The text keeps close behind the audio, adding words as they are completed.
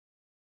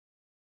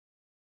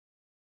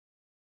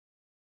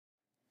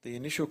The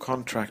initial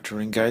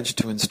contractor engaged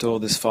to install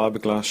this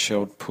fiberglass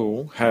shelled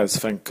pool has,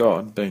 thank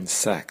God, been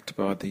sacked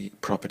by the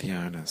property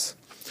owners.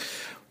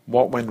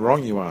 What went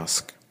wrong, you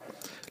ask?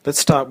 Let's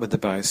start with the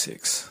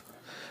basics.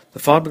 The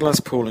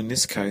fiberglass pool in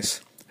this case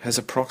has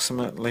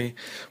approximately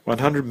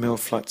 100mm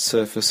flat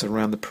surface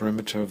around the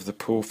perimeter of the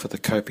pool for the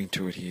coping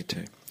to adhere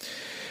to.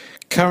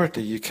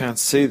 Currently you can't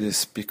see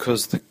this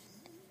because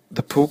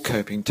the pool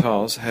coping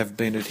tiles have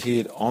been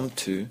adhered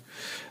onto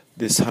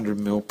this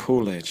 100mm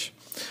pool edge.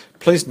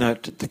 Please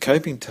note that the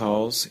coping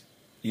tiles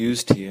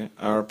used here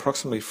are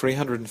approximately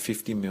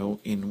 350mm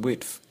in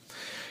width,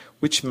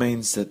 which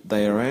means that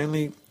they are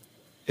only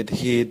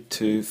adhered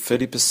to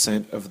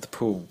 30% of the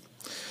pool.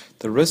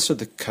 The rest of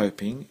the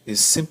coping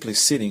is simply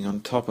sitting on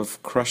top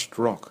of crushed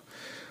rock,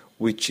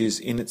 which is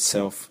in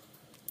itself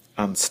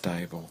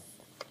unstable.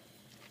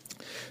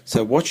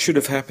 So what should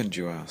have happened,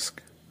 you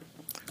ask?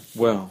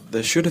 Well,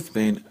 there should have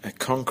been a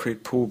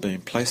concrete pool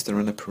beam placed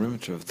around the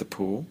perimeter of the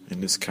pool, in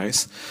this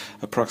case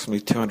approximately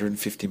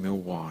 250mm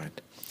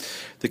wide.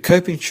 The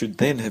coping should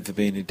then have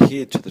been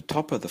adhered to the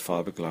top of the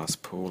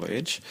fiberglass pool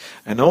edge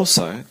and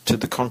also to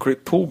the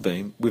concrete pool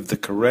beam with the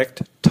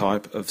correct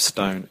type of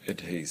stone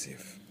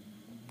adhesive.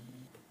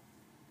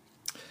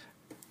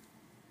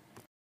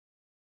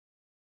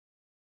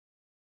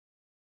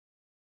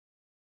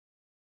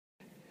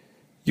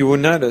 You will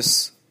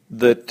notice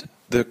that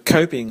the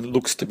coping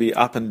looks to be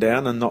up and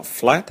down and not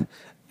flat,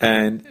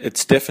 and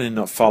it's definitely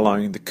not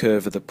following the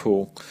curve of the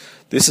pool.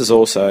 This is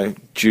also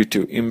due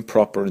to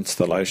improper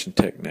installation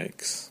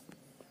techniques.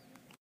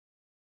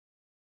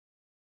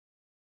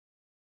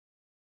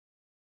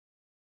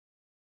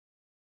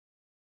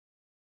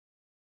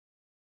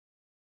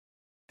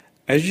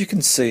 As you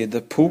can see,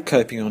 the pool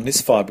coping on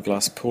this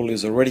fiberglass pool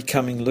is already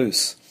coming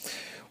loose,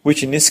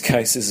 which in this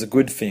case is a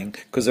good thing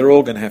because they're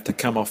all going to have to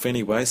come off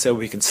anyway, so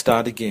we can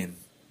start again.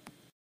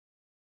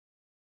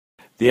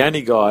 The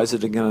only guys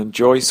that are going to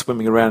enjoy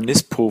swimming around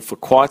this pool for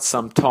quite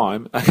some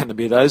time are going to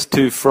be those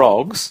two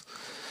frogs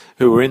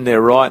who are in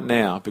there right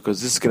now,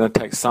 because this is going to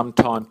take some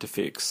time to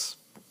fix.